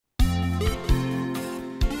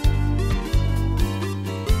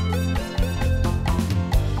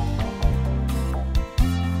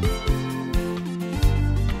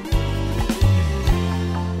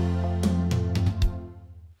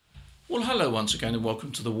Hello once again and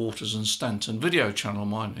welcome to the Waters and Stanton video channel.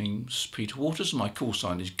 My name's Peter Waters and my call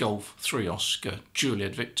sign is Golf 3 Oscar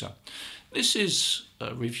Juliet Victor. This is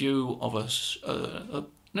a review of an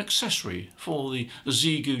accessory for the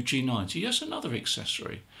Xiegu G90. Yes, another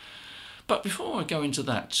accessory. But before I go into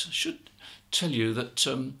that, I should tell you that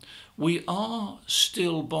we are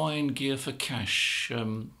still buying gear for cash.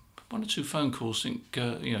 One or two phone calls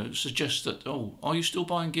suggest that, oh, are you still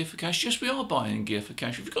buying gear for cash? Yes, we are buying gear for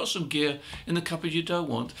cash. If you've got some gear in the cupboard you don't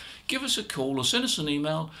want, give us a call or send us an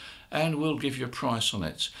email and we'll give you a price on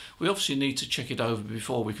it. We obviously need to check it over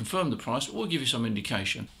before we confirm the price, but we'll give you some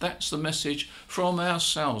indication. That's the message from our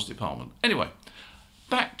sales department. Anyway,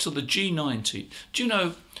 back to the G90. Do you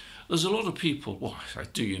know, there's a lot of people, well,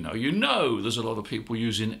 do you know there's a lot of people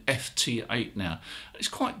using FT8 now. It's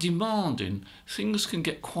quite demanding. Things can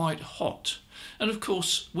get quite hot. And of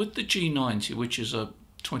course, with the G90, which is a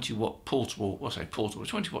 20 watt portable,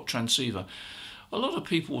 20 watt transceiver, a lot of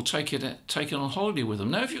people will take it on holiday with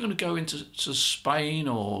them. Now, if you're going to go into Spain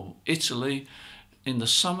or Italy in the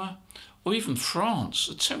summer, or even France,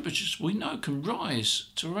 the temperatures we know can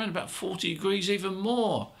rise to around about 40 degrees, even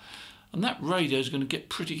more. And that radio is going to get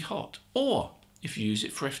pretty hot. Or if you use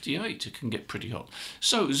it for FT8, it can get pretty hot.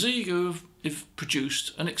 So Xiegu have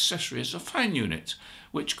produced an accessory as a fan unit,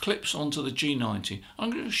 which clips onto the G90.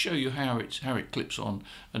 I'm going to show you how it clips on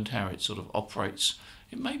and how it sort of operates.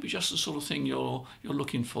 It may be just the sort of thing you're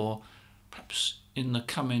looking for, perhaps in the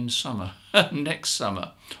coming summer, next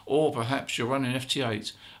summer, or perhaps you're running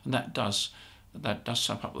FT8, and that does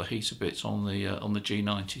sap up the heat a bit on the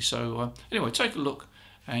G90. So anyway, take a look.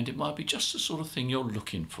 And it might be just the sort of thing you're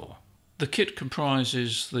looking for. The kit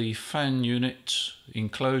comprises the fan unit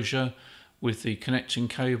enclosure with the connecting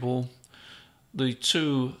cable, the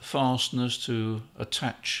two fasteners to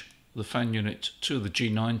attach the fan unit to the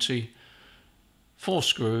G90, 4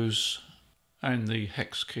 screws, and the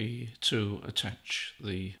hex key to attach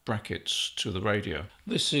the brackets to the radio.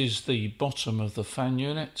 This is the bottom of the fan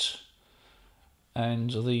unit,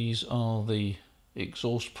 and these are the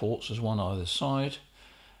exhaust ports, there's one either side.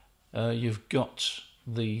 You've got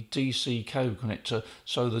the DC cable connector,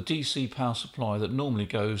 so the DC power supply that normally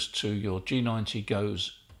goes to your G90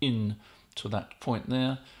 goes in to that point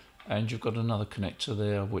there, and you've got another connector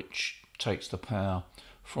there which takes the power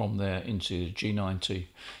from there into the G90.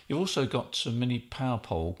 You've also got some mini power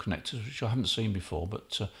pole connectors which I haven't seen before,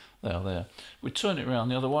 but they are there. We turn it around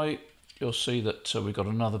the other way, you'll see that we've got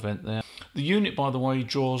another vent there. The unit, by the way,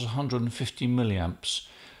 draws 150 milliamps.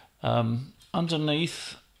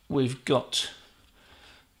 Underneath we've got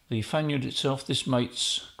the fan unit itself. This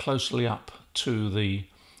mates closely up to the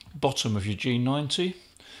bottom of your G90,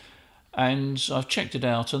 and I've checked it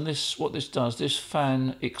out, and what this does, this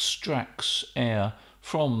fan extracts air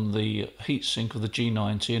from the heatsink of the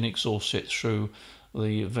G90 and exhausts it through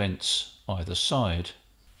the vents either side.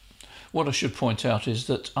 What I should point out is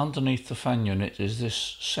that underneath the fan unit is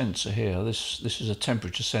this sensor here. This is a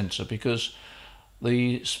temperature sensor, because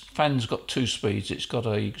the fan's got 2 speeds. It's got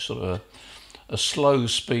a sort of a slow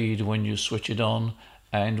speed when you switch it on,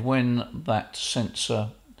 and when that sensor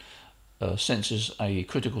senses a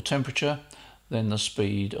critical temperature, then the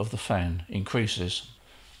speed of the fan increases.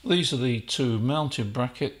 These are the 2 mounted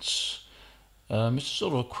brackets. It's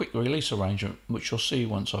sort of a quick release arrangement, which you'll see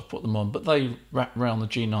once I've put them on, but they wrap around the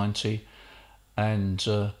G90, and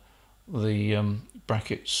the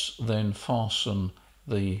brackets then fasten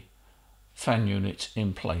the fan unit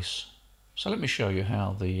in place. So let me show you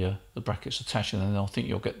how the brackets attach, and then I think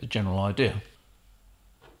you'll get the general idea.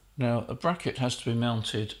 Now, a bracket has to be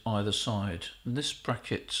mounted either side, and this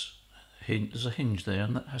bracket, there's a hinge there,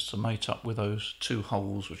 and that has to mate up with those 2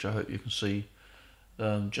 holes, which I hope you can see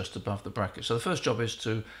just above the bracket. So the first job is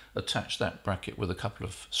to attach that bracket with a couple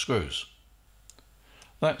of screws.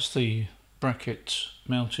 That's the bracket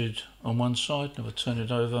mounted on one side. Now we'll turn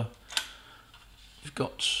it over. We've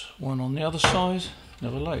got one on the other side.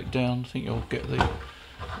 Now we'll lay it down. I think you'll get the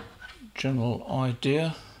general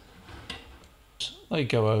idea. They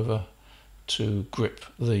go over to grip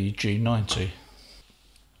the G90.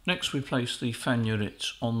 Next we place the fan unit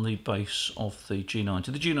on the base of the G90.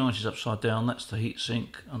 The G90 is upside down. That's the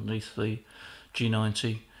heatsink underneath the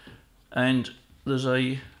G90. And there's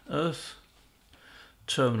a earth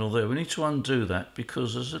terminal there. We need to undo that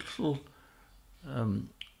because there's a little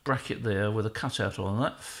bracket there with a cutout on, and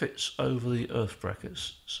that fits over the earth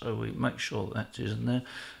brackets, so we make sure that is in there.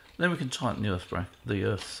 Then we can tighten the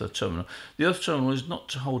earth terminal. The earth terminal is not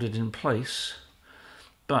to hold it in place,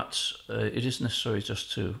 but it is necessary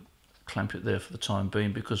just to clamp it there for the time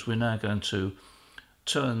being, because we're now going to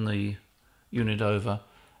turn the unit over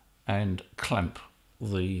and clamp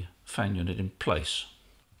the fan unit in place.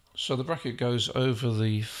 So the bracket goes over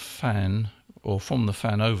the fan, or from the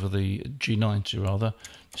fan over the G90 rather.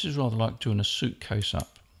 This is rather like doing a suitcase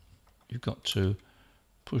up. You've got to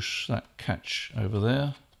push that catch over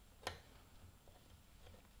there,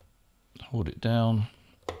 hold it down,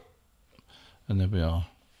 and there we are.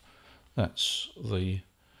 That's the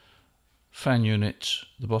fan unit,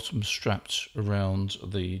 the bottom strapped around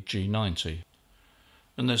the G90.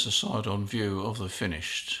 And there's a side-on view of the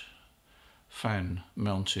finished fan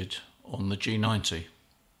mounted on the G90.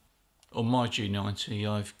 On my G90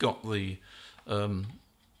 I've got the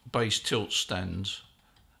base tilt stand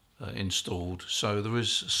installed, so there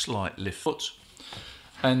is a slight lift foot,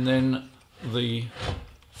 and then the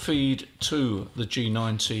feed to the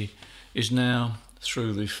G90 is now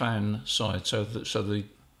through the fan side, so the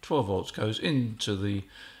 12 volts goes into the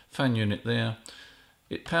fan unit there.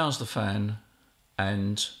 It powers the fan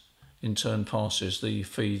and in turn passes the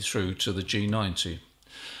feed through to the G90.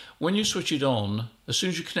 When you switch it on, as soon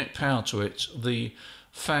as you connect power to it, the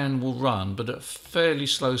fan will run, but at fairly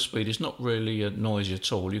slow speed. It's not really noisy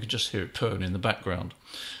at all. You can just hear it purring in the background,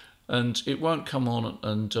 and it won't come on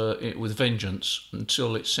and with vengeance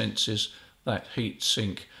until it senses that heat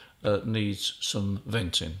sink needs some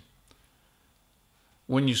venting.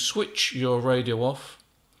 When you switch your radio off,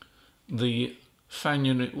 the fan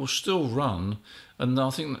unit will still run, and I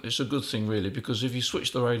think that it's a good thing really, because if you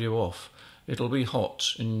switch the radio off, it'll be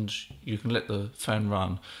hot and you can let the fan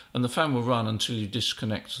run, and the fan will run until you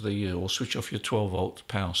disconnect or switch off your 12 volt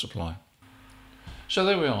power supply. So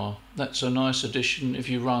there we are. That's a nice addition if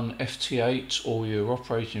you run FT8 or you're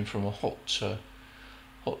operating from a hot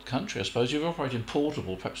country, I suppose. You're operating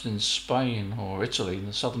portable, perhaps in Spain or Italy, in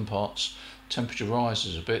the southern parts, temperature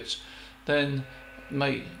rises a bit, then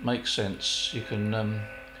makes sense. You can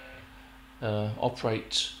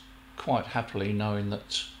operate quite happily knowing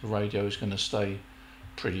that the radio is going to stay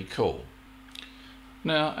pretty cool.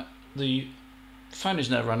 Now the fan is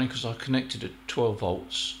now running because I connected at 12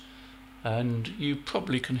 volts, and you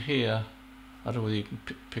probably can hear, I don't know whether you can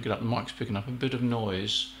pick it up, the mic's picking up a bit of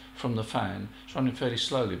noise from the fan. It's running fairly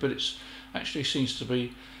slowly, but it's actually seems to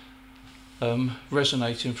be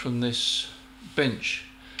resonating from this bench.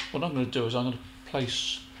 What I'm going to do is I'm going to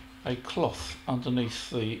place a cloth underneath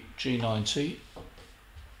the G90.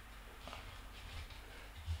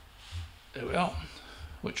 There we are,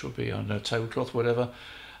 which will be, I don't know, tablecloth, whatever,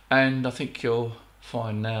 and I think you'll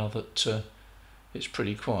find now that it's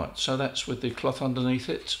pretty quiet. So that's with the cloth underneath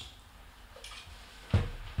it,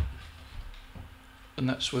 and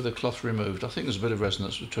that's with the cloth removed. I think there's a bit of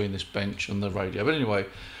resonance between this bench and the radio, but anyway,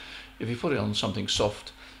 if you put it on something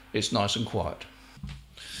soft, it's nice and quiet.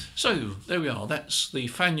 So there we are, that's the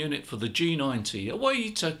fan unit for the G90, a way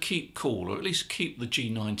to keep cool, or at least keep the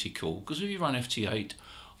G90 cool, because if you run FT8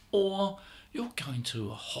 or you're going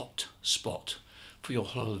to a hot spot for your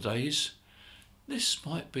holidays, this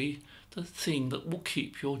might be the thing that will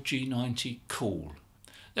keep your G90 cool.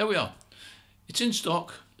 There we are, it's in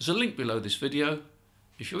stock. There's a link below this video.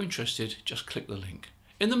 If you're interested, just click the link.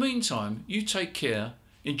 In the meantime, you take care,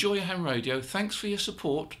 enjoy your ham radio, thanks for your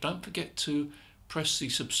support, don't forget to press the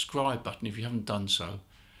subscribe button if you haven't done so,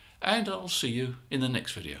 and I'll see you in the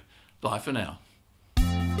next video. Bye for now.